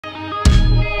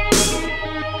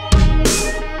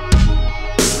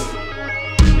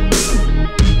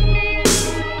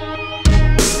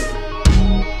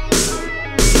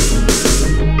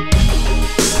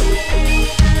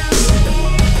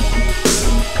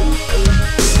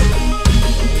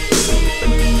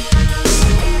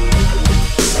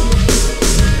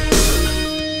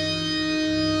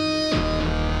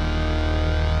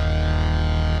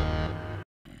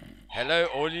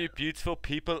beautiful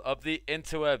people of the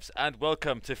interwebs, and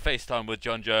welcome to FaceTime with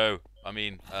John Joe.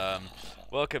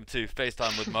 Welcome to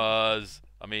FaceTime with Mars.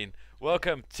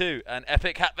 Welcome to an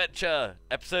Epic Hatventure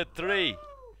Episode 3.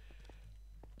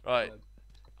 Right,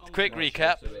 quick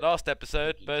recap. Last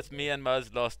episode, both me and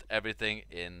Mars lost everything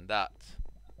in that.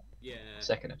 Yeah.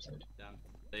 Second episode. Damn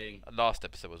thing. Last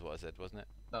episode was what I said, wasn't it?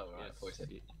 Oh, right. Yes. I thought you said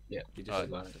yeah. You just Right.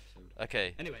 said last episode.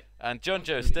 Okay. Anyway. And John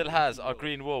Joe still has our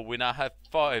green wool. We now have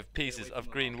 5 pieces of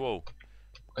green wool.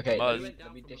 Okay, Mars.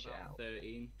 let me dish it out.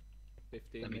 13,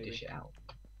 15 Let me maybe. dish it out.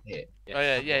 Here. Oh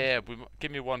yeah.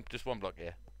 Give me just one block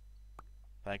here.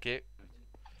 Thank you.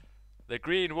 The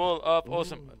green wall of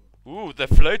awesome. Ooh, the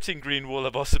floating green wall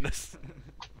of awesomeness.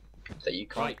 So you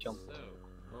can't Right, jump.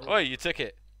 so, Oh, you took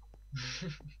it.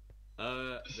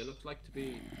 there looks like to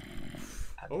be...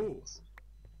 Oh!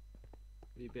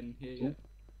 Have you been here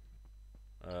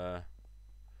yet?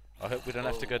 I hope we don't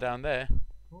have to go down there.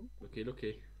 Looky,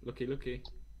 looky. Looky, looky.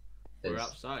 We're There's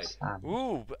outside. sand.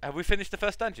 Ooh, have we finished the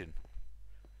first dungeon?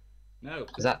 No,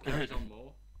 Is that- it carries on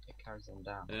more. It carries on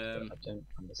down. Um, I don't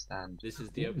understand. This is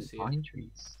the Ooh, overseer. pine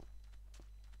trees.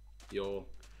 Your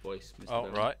voice, Mr. Oh,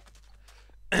 Bowman. right.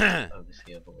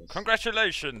 Overseer voice.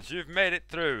 Congratulations, you've made it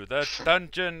through the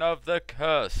Dungeon of the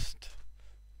Cursed.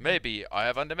 Maybe I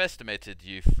have underestimated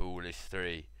you foolish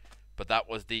three, but that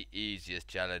was the easiest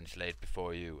challenge laid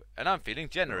before you, and I'm feeling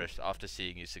generous after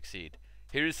seeing you succeed.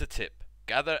 Here is the tip.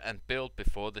 Gather and build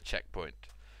before the checkpoint.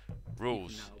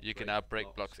 Rules. You can now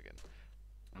break blocks again.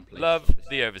 And place Love, on this.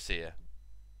 the Overseer.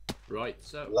 Right,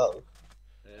 so, Love.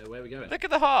 where are we going? Look at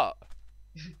the heart.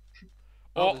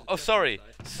 Oh, there's a chest Sorry.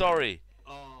 outside. Sorry.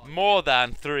 Oh, More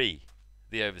than 3.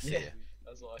 The Yeah, Overseer.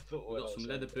 that's what I thought. we when I got was some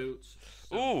saying leather it. boots.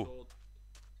 Ooh. sword,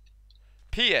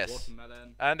 P.S.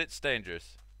 watermelon. And it's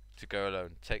dangerous to go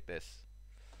alone. Take this.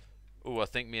 Ooh, I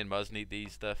think me and Muzz need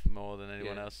these stuff more than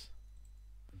anyone Yeah. else.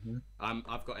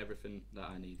 I've got everything that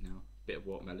I need now. Bit of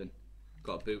watermelon.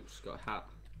 Got boots. Got a hat.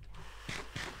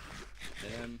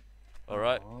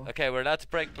 Alright. Aw. Okay, we're allowed to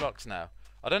break blocks now.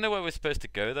 I don't know where we're supposed to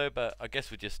go though, but I guess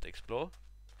we just explore.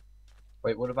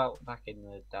 Wait, what about back in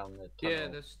the down the tunnel? Yeah,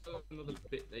 there's still another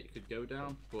bit that you could go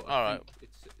down, but All I right. think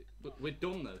it's but we're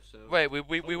done though. So Wait,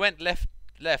 we went left.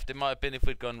 It might have been if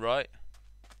we'd gone right.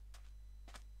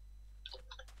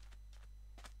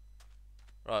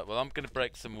 Right, well I'm gonna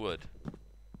break some wood.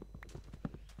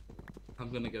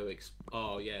 I'm gonna go.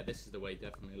 Oh yeah, this is the way.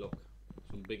 Definitely look.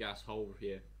 Some big ass hole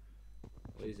here.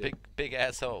 What is it? Big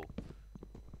asshole.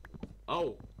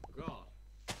 Oh god.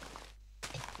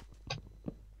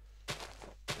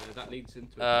 That leads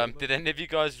into. A chamber. Did any of you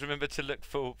guys remember to look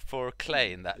for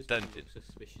clay in that This doesn't dungeon? look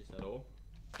suspicious at all.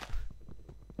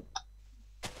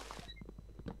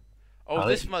 Oh, I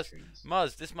this like must, trees.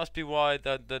 Muzz, this must be why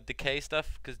the decay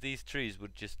stuff, because these trees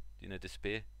would just,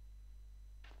 disappear.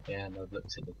 Yeah, no, look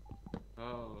at it.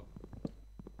 Oh.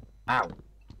 Ow!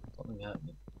 Something hurt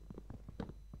me.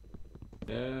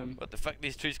 What the fuck,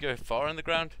 these trees go far in the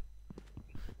ground?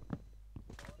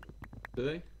 Do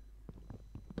they?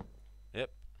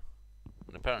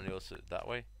 And apparently also that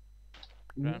way.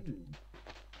 Ground. Ooh.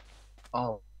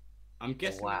 Oh, I'm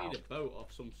guessing Wow. we need a boat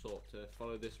of some sort to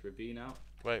follow this ravine out.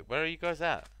 Wait, where are you guys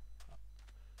at?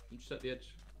 I'm just at the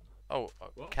edge. Oh,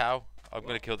 What? cow. I'm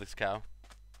gonna What? kill this cow.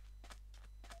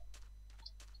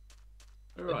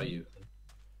 Where are you?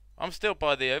 I'm still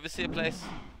by the overseer place.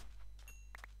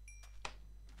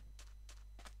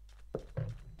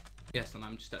 Yes, and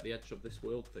I'm just at the edge of this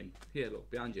world thing. Here, look,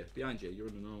 behind you, you're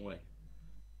running the wrong way.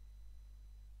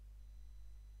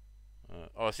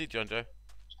 Oh, I see John Joe.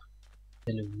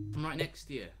 Hello. I'm right next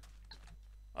to you.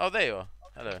 Oh, there you are.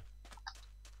 Hello.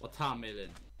 Watermelon.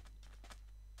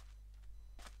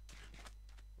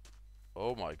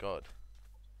 Oh my god.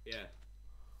 Yeah.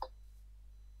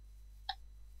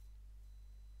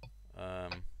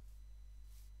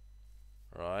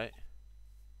 Right.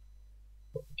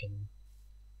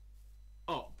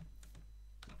 Oh,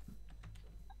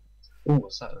 Oh,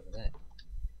 what's that over there?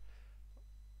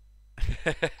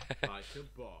 like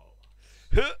a ball.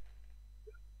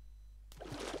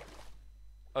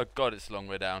 Oh god, it's a long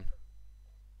way down.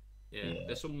 Yeah,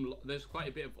 Yeah. there's quite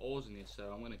a bit of ores in here,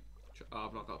 so I'm gonna. Oh,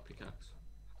 I've not got a pickaxe.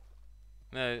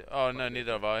 No, oh no,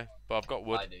 neither have I. But I've got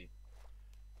wood. I do. Do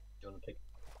you want to pick?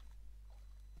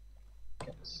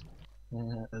 Yes.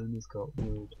 Owner's got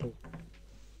wood.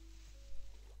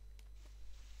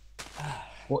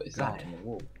 What is that God. in the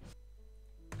wall?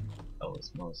 Oh,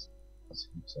 it's Mars. That's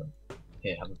so.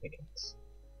 Here, have a pickaxe.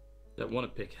 Don't want a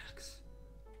pickaxe.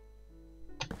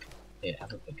 Here,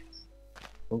 have a pickaxe.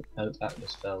 Oh, no, that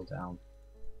just fell down.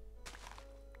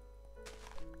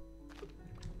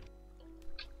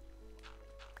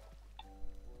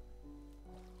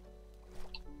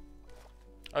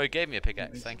 Oh, he gave me a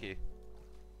pickaxe. Thank you.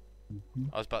 Mhm.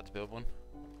 I was about to build one.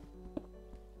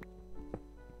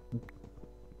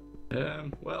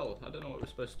 Well, I don't know what we're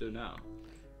supposed to do now.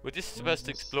 We're just supposed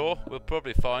to explore. We'll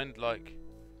probably find, like,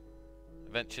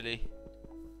 eventually,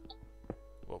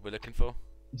 what we're looking for.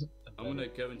 I'm gonna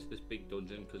go into this big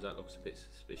dungeon because that looks a bit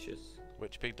suspicious.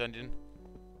 Which big dungeon?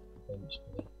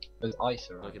 Eventually. There's ice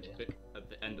around Like here. a bit at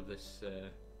the end of this.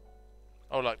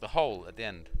 Oh, like the hole at the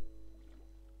end.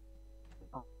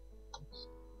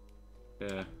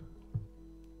 Yeah.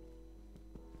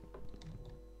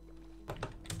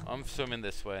 I'm swimming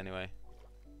this way anyway.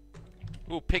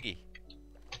 Ooh, piggy.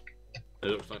 It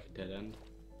looks like a dead end.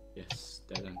 Yes,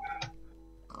 dead end.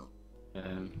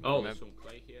 Oh, there's some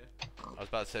clay here. I was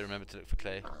about to say remember to look for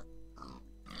clay.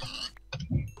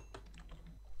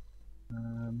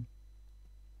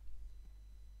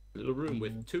 Little room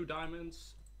with 2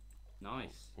 diamonds.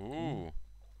 Nice. Ooh.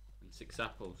 And 6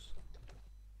 apples.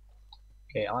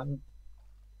 Okay, I'm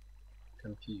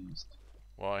confused.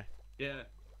 Why? Yeah.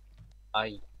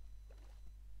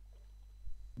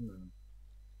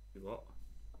 What?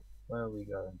 Where are we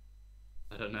going?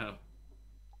 I don't know.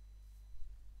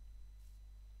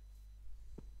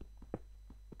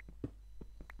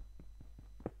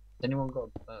 Has anyone got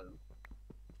a bow?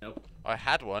 Nope. I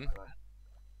had one.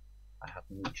 I have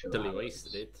mucho. Till he arrows.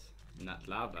 wasted it in that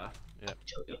lava.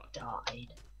 Till he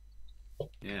died.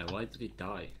 Yeah, why did he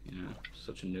die? You know,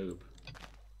 such a noob.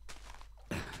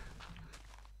 I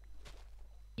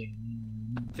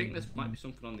think there might be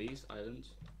something on these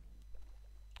islands.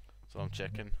 So I'm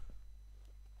checking.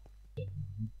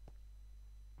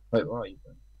 Wait, where are you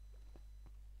going?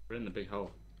 We're in the big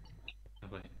hole. Oh,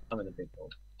 wait. I'm in a big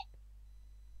hole.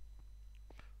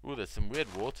 Ooh, there's some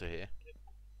weird water here.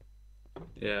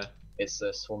 Yeah. It's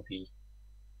a swampy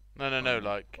No,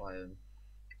 like biome.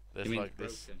 there's You mean like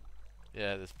this. broken?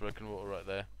 Yeah, there's broken water right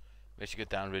there. Makes you go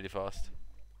down really fast.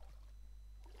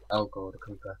 Oh god, a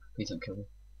creeper. Please don't kill me.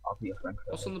 I'll be your friend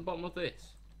What's forever. on the bottom of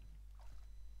this?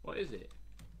 What is it?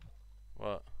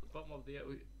 What? The bottom of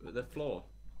the floor.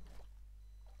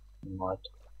 Mud.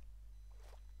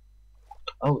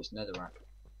 Oh, it's netherrack.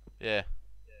 Yeah.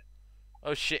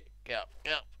 Oh shit! Get up!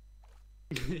 Get up!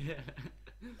 Yeah.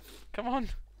 Come on!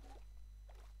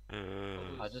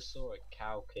 I just saw a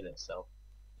cow kill itself.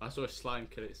 I saw a slime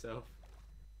kill itself.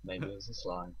 Maybe it was a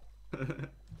slime.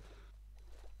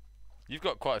 You've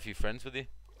got quite a few friends with you.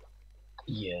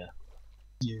 Yeah.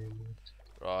 Yeah.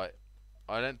 Right.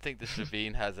 I don't think this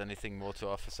ravine has anything more to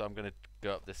offer, so I'm gonna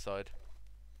go up this side.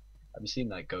 Have you seen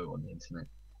that goat on the internet?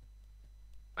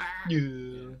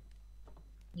 Yeah.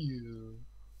 Yeah.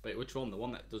 Wait, which one? The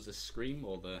one that does the scream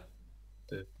or the?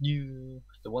 The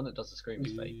one that does the scream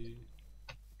is fake.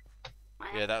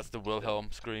 Yeah, that's the Wilhelm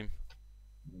scream.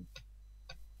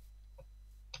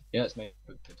 Yeah, it's made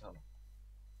with guitar.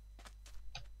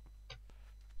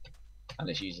 And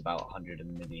it's used about 100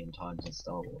 million times in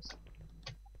Star Wars.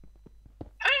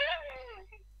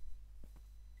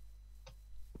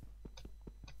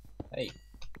 Hey.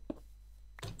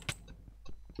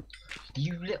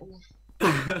 You little...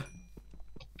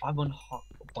 I'm on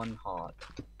one heart.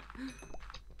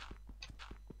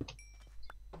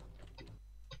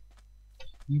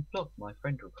 You blocked my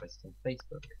friend request on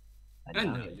Facebook.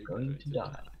 And now you're going to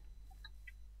die.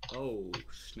 Oh,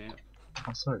 snap.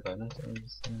 I'm sorry, Bernard. It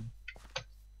was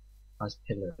nice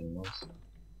pillar and nice.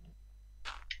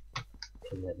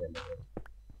 Pillar.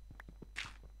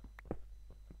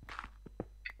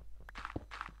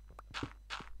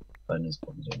 Bernard's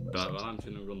probably doing the Right, well, I'm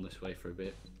gonna run this way for a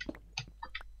bit.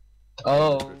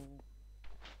 Oh!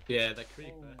 Yeah, the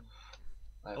creeper.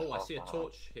 Oh, I half see a heart.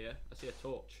 torch here. I see a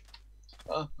torch.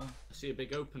 Oh, I see a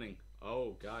big opening.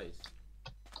 Oh, guys.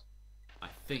 I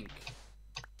think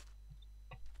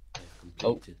I've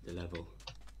completed the level.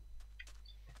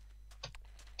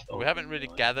 We haven't really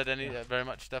my gathered any God. very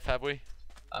much stuff, have we?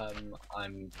 I'm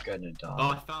gonna die.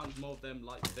 Oh, I found more of them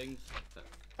light things that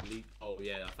lead. Oh,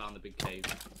 yeah, I found the big cave.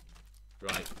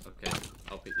 Right, okay.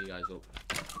 I'll pick you guys up.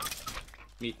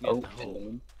 Meet me at the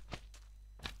hole.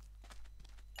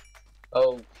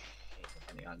 Oh,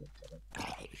 shit, I looked at it.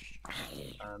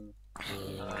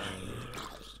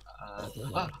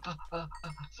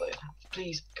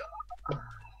 Please, God.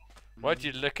 Why'd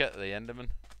you look at the Enderman?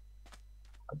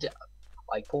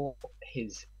 I caught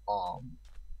his arm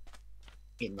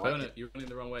in Oh, like no, a you're running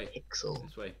the wrong way. pixel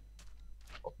This way.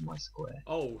 of my square.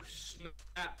 Oh,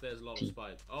 snap, there's a lot of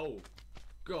spiders. Oh,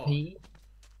 God. He?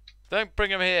 Don't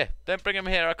bring him here! Don't bring him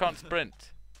here, I can't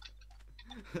sprint!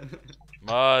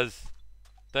 Mars!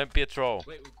 Don't be a troll.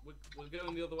 Wait, we're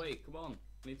going the other way. Come on.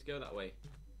 We need to go that way.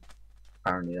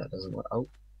 Apparently that doesn't work. Oh,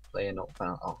 they are not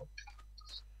found. Oh.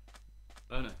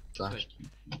 Oh no. Slash.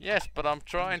 Yes, but I'm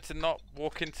trying to not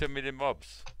walk into a million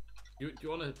mobs. Do you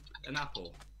want an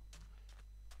apple?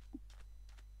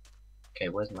 Okay,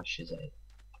 where's my shizay?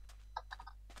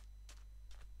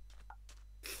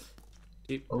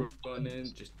 Keep Oh. running,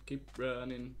 just keep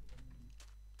running.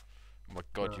 Oh my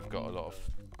god, you've got a lot of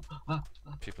Ah,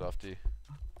 people after you.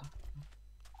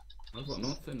 I've got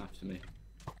nothing after me.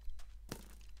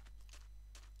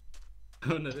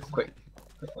 Oh no, this Quick.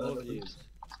 All of you.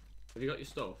 Have you got your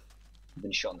stuff? I've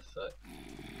been shot in the foot.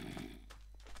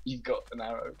 You've got an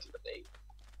arrow to the knee.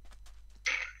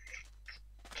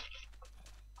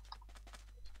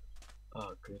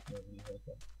 Oh, good. Nobody heard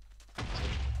that.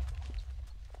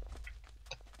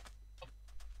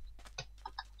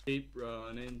 Keep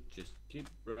running, just keep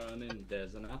running.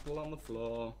 There's an apple on the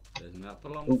floor. There's an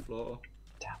apple on the floor.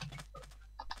 Damn.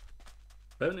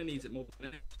 Boner needs it more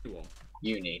than anyone.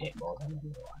 You need it more than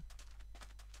anyone.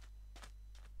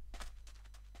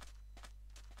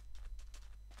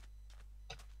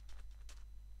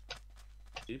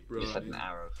 Keep You just had an running.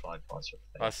 arrow fly past your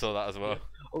face. I saw that as well.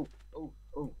 Oh, oh,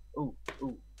 oh, oh,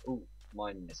 oh, oh.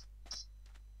 Mine miss.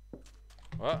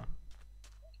 What?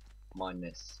 Mine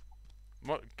miss.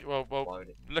 What? Well, Why would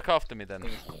it? look after me then.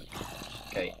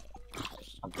 Okay.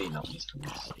 I'm beating up this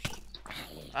one.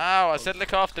 Ow, I said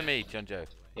look after me, John Joe.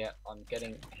 Yeah, I'm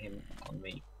getting him on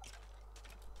me.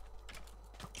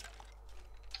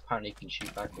 Apparently he can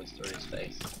shoot backwards through his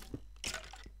face.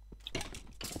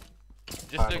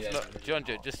 Just Apparently look, there's- look, John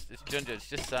Joe, John Joe, it's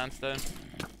just sandstone.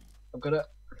 I've got it.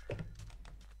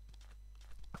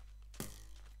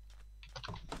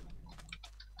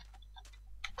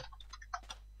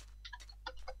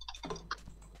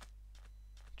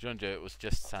 John Joe, it was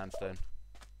just sandstone.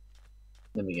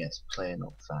 Let me guess. Player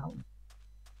not found.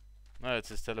 No, it's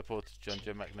just teleported John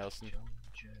Joe McNelson.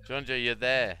 John Joe, you're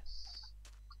there.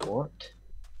 What?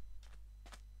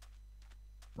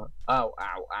 Ow,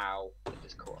 ow, ow. I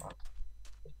just caught up.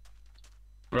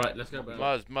 Right, let's go, Boner.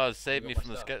 Muzz, save You me got from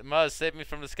my the stuff? Muzz, save me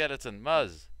from the skeleton.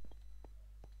 Muzz.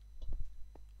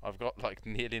 I've got like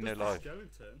nearly no life.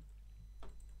 Skeleton.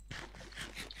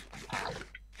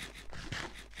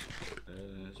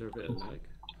 Is there a bit of lag?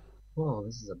 Whoa,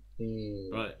 this is a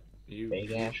big, Right, you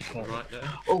big ass cat. right there.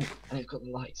 Oh, and it's got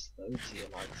the lights. The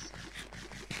OT lights.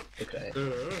 Look at it.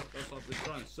 That's what I've been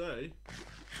trying to say.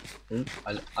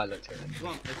 I looked at it. Come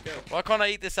on, let's go. Why can't I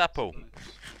eat this apple?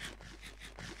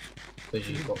 Because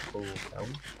you've got full health.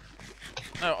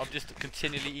 No, I'm just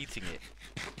continually eating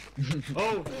it.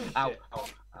 Oh! Ow, shit. ow,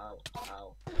 ow,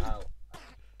 ow, ow,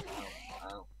 ow,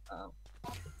 ow,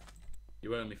 ow.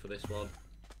 You owe me for this one.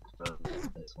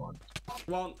 This one.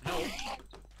 Come on, help!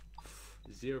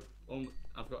 Zero.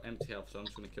 I've got empty health, so I'm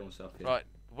just gonna kill myself here. Right,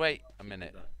 wait a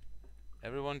minute.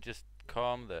 Everyone just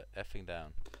calm the effing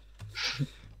down.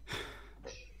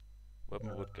 Where'd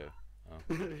my wood go? Oh.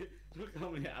 Look how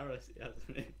many arrows he has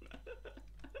me.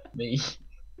 Me.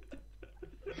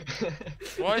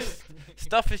 Why is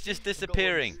stuff is just I got one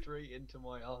disappearing? straight into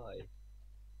my eye.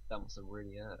 That must have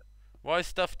really hurt. Why is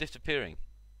stuff disappearing?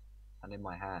 And in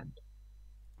my hand.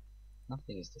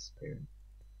 Nothing is disappearing.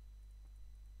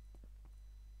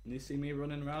 Can you see me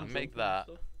running around? Make jumping and that.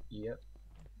 stuff? Yep.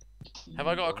 Have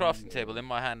I got a crafting table in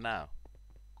my hand now?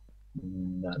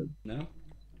 No. No?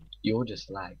 You're just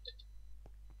lagged.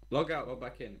 Log out, log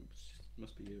back in.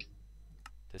 Must be you.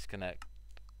 Disconnect.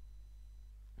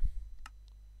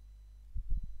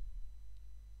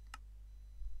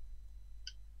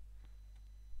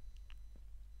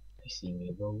 They see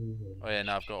me rolling. Oh yeah,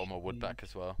 now I've got all my wood back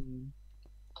as well.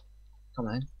 Come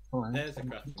on, come on. There's a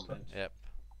crafting bench. Yep.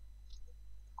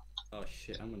 Oh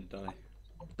shit, I'm gonna die.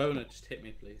 Boner, just hit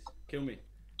me, please. Kill me.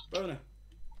 Boner,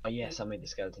 Oh yes, I made the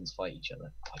skeletons fight each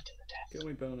other. Fight to the death. kill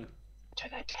me, Boner. To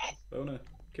the death. Boner,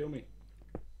 kill me.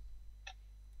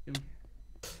 Kill me.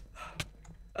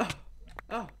 Oh,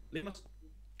 oh, leave my.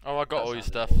 Oh, I got That all your sounded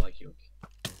stuff. more like you.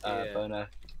 Yeah. Boner.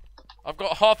 I've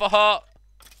got half a heart.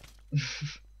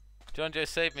 John Joe,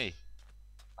 save me.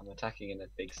 I'm attacking in a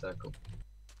big circle.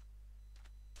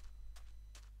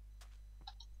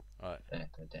 Right. There,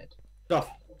 they're dead. Stuff.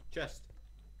 Chest.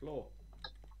 Floor.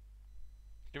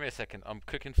 Give me a second. I'm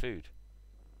cooking food.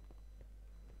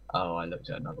 Oh, I looked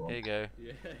at another Here one. you go.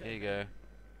 Yeah. Here you go.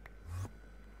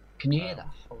 Can you hear that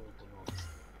horrible noise?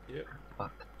 Yep.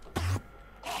 Fuck.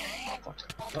 Fuck.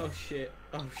 Oh shit.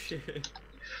 Oh shit.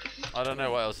 I don't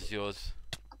know what else is yours.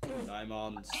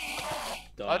 Diamonds.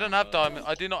 I don't have diamonds.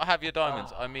 I do not have your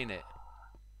diamonds. I mean it.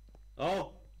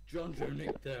 Oh, John Joe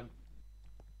nicked them.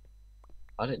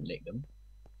 I didn't nick them.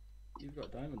 You've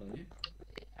got diamond on you.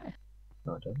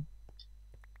 No, I don't.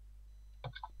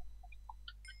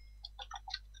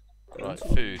 Right,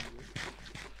 food.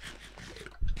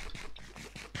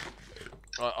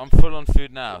 Right, I'm full on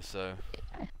food now, so.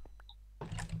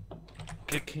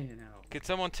 Could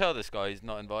someone tell this guy he's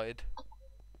not invited?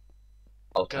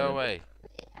 I'll tell Go him away.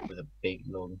 with a big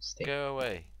long stick. Go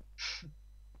away.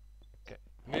 Go.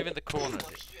 Move in the corner.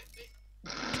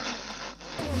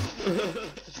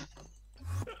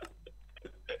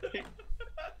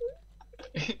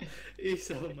 He's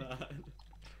so mad.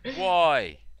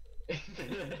 Why?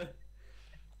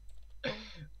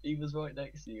 He was right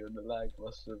next to you, and the lag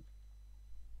must have.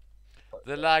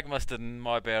 The lag must have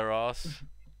my bare ass.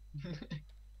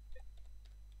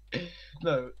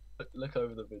 No, look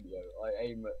over the video. I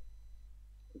aim at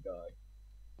the guy.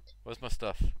 Where's my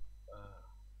stuff?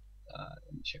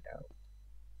 Let me check out.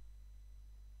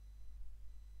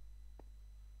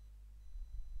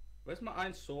 Where's my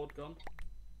iron sword gone?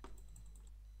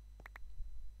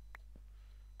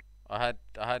 I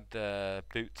had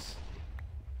boots.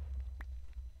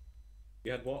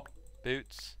 You had what?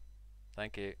 Boots.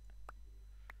 Thank you.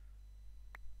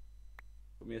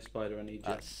 Put me a spider, I need you.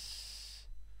 That's.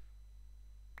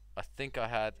 I think I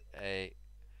had a.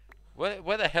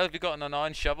 Where the hell have you gotten an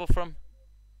iron shovel from?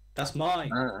 That's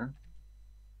mine. Uh,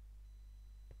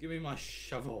 Give me my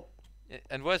shovel.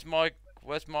 And where's my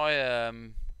my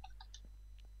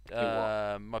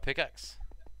pickaxe?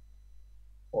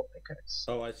 what pickaxe?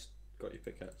 Oh, I got your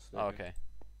pickaxe. There Oh, you go. okay.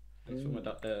 Thanks for my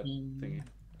thingy.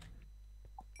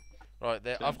 Right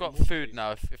there. Can I I've have got some wood, food please?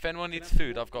 now. If anyone Can I needs have some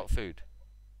food, wood, I've got please? food.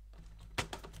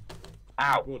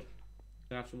 Ow! Wood.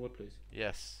 Can I have some wood, please?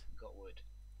 Yes. Got wood.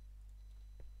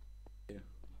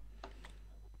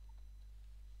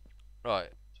 Right.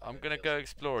 I'm gonna go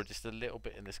explore just a little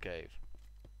bit in this cave.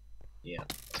 Yeah,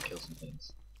 let's kill some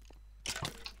things.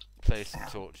 Place some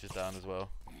torches down as well.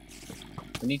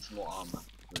 We need some more armor.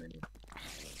 Really.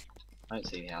 I don't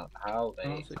see how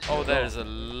they. Oh, there's a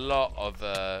lot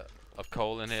of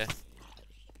coal in here.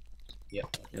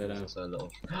 Yep. Yeah, There's no. also a lot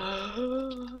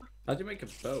of. How'd you make a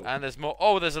bow? And there's more.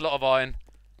 Oh, there's a lot of iron.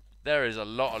 There is a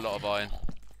lot of iron.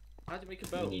 How'd you make a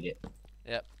We bow? need it.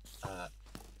 Yep.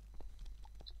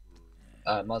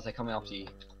 Mars, they're coming after you.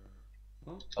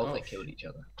 What? Oh, they killed each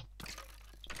other.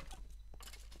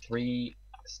 3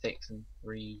 sticks and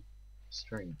 3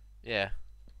 string. Yeah.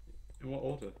 In what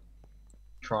order?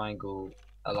 Triangle,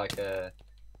 like a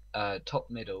top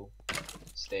middle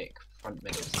stick, front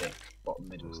middle stick, bottom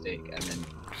middle stick, and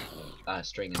then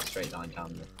string in a straight line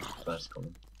down the first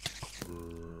column.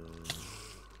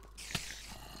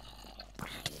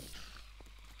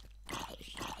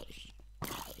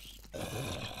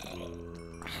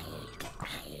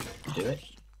 Do it.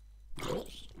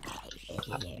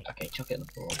 Okay, chuck it in the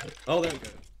floor. Oh, there we go.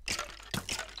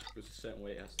 There's a certain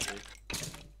way it has to be.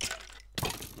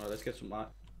 Alright, let's get some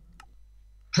mat.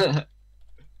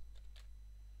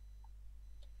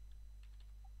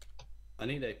 I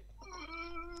need a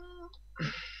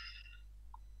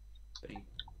thing.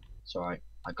 It's alright,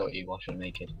 I got you while you're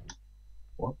naked.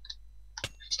 What?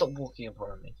 Stop walking in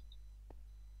front of me.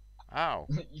 Ow.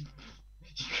 you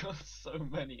got so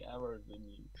many arrows in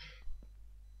you.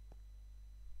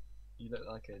 You look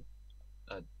like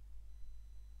a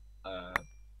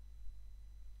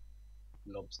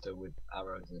lobster with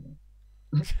arrows in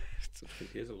it.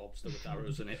 Here's a lobster with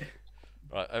arrows in it.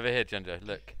 Right, over here, Junjo.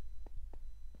 Look.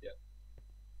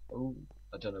 Oh,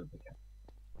 I don't know if we can.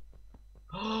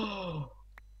 Oh!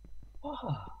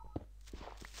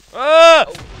 Ah!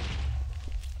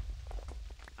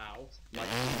 Ow. Like,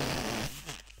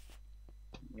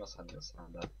 You must have your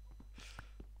stand up.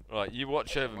 Right, you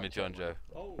watch over me, Junjo.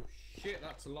 oh shit,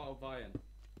 that's a lot of iron.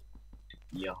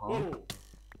 Yeah. Whoa.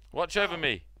 Watch over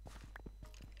me.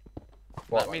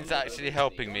 What, That means like, actually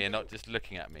helping me and not just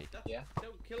looking at me. That's, Yeah.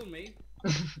 Don't kill me.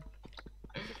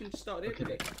 Fucking started Look at hitting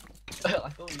me. it. I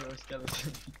thought you were a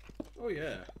skeleton. Oh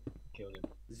yeah. Killed him.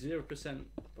 0%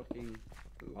 fucking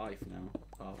life now.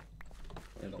 Oh.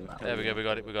 Not bad. There we go, we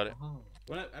got it, we got it. Oh,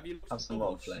 Have you looked have at some more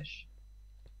bubbles? flesh.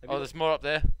 Have you Oh, looked- there's more up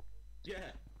there. Yeah,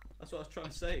 that's what I was trying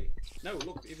to say. No,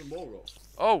 look, even more up.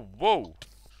 Oh, whoa.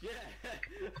 Yeah.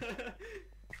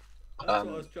 That's what I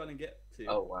was trying to get to.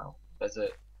 Oh wow, there's a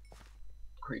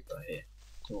creeper here.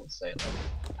 I won't say it.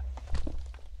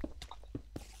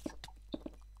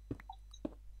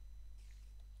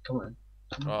 Come on.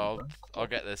 Come on, bro. I'll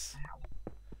get this.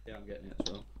 Yeah, I'm getting it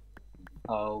as well.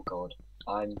 Oh god,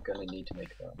 I'm gonna need to make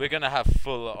that. We're gonna have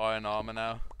full iron armor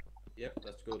now. Yep,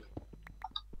 that's good.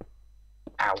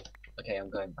 Ow. Okay, I'm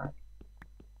going back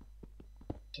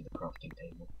to the crafting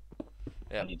table.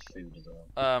 Yeah. I need food as well.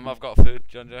 I've got food,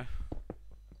 Junjo.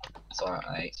 Sorry,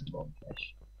 I ate some raw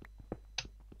fish.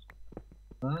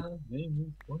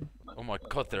 Oh my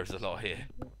god, there's a lot here.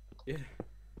 Yeah.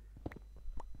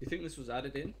 You think this was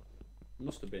added in?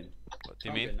 Must have been. What do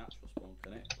you Can't be mean? a natural spawn,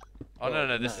 can it? Oh no, Well,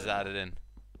 no, this no. is added in.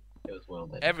 It was well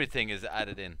done. Everything is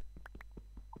added in.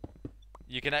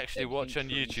 You can actually watch on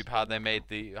Everything YouTube how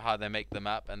they make the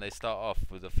map, and they start off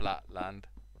with a flat land.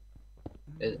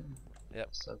 It, Yep.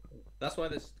 so cool. That's why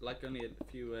there's like only a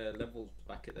few levels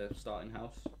back at the starting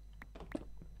house.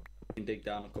 You can dig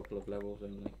down a couple of levels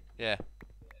only. Yeah.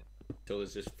 Till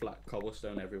there's just flat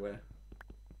cobblestone everywhere.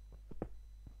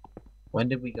 When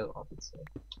did we go up? So?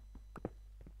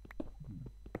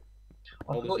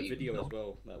 I Oh, forgot there's a you video could as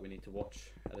well that we need to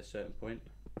watch at a certain point.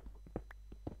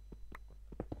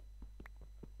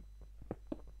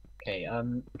 Okay,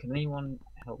 can anyone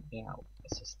help me out?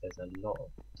 It's just there's a lot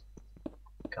of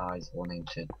guys wanting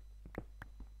to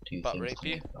do Butt things rape to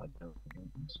me you? that I don't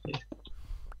want them to do.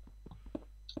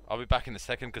 I'll be back in a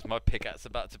second because my pickaxe is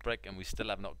about to break, and we still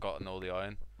have not gotten all the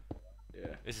iron.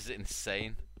 Yeah. This is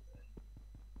insane.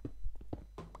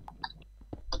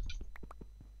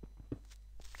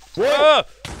 Whoa!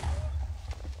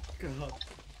 God.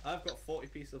 I've got 40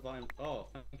 pieces of iron. Oh,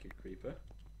 thank you, Creeper.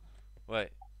 Wait.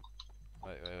 I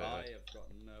have got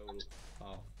no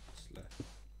paths left.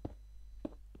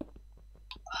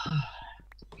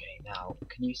 Okay, now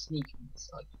can you sneak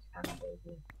inside the hand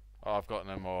over? Oh, I've got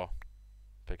no more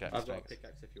pickaxe. I've got a thanks.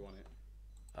 pickaxe if you want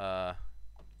it.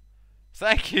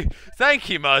 Thank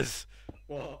you, Muzz.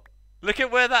 What? Look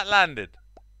at where that landed.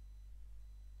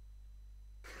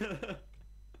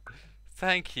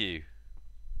 Thank you.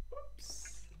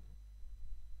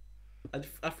 I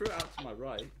threw it out to my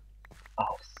right. Oh,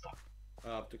 fuck.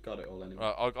 Oh, I've got it all anyway.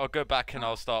 Right, I'll go back and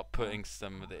I'll start putting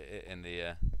some of it in the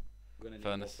We're gonna need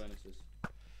furnace. more furnaces.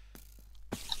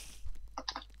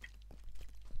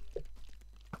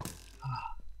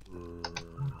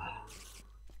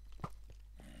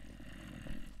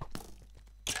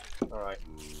 Alright.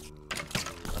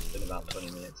 That's been about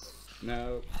 20 minutes.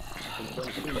 No. I've been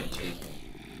doing too much.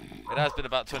 It has been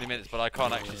about 20 minutes, but I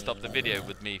can't actually stop the video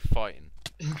with me fighting.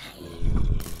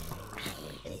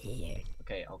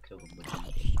 Okay, I'll kill them with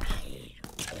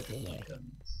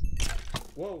guns.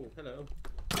 Whoa, hello.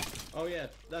 Oh yeah,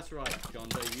 that's right, John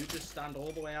Doe. You just stand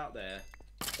all the way out there,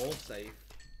 all safe.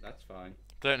 That's fine.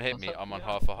 Don't hit me, What's up, I'm on yeah?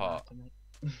 half a heart.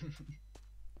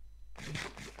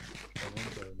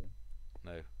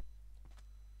 No.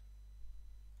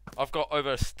 I've got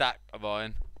over a stack of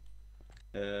iron.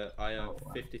 I have Oh,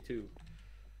 wow. 52.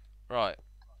 Right.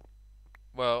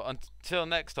 Well, until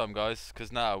next time, guys,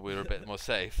 because now we're a bit more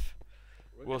safe.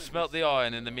 We're We'll gonna smelt be the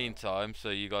iron safe in the for a while. meantime, so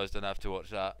you guys don't have to watch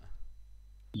that.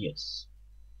 Yes.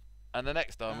 And the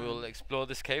next time we'll explore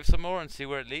this cave some more and see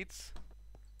where it leads.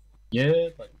 Yeah,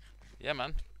 but Yeah,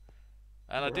 man.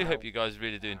 And I do Wow. hope you guys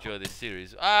really do enjoy this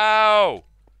series. Ow!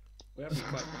 We haven't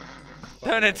quite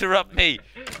Don't interrupt me!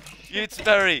 It's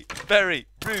very, very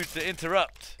rude to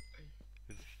interrupt.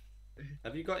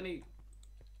 Have you got any?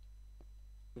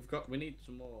 We need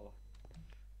some more.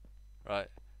 Right.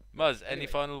 Muzz, any Anyway.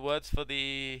 final words for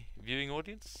the viewing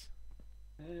audience?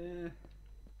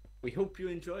 We hope you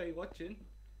enjoy watching,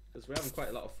 because we're having quite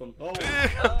a lot of fun. Oh.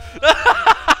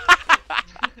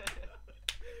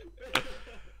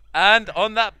 And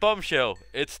on that bombshell,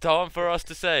 it's time for us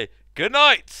to say good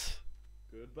night!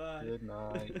 Goodbye. good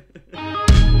night.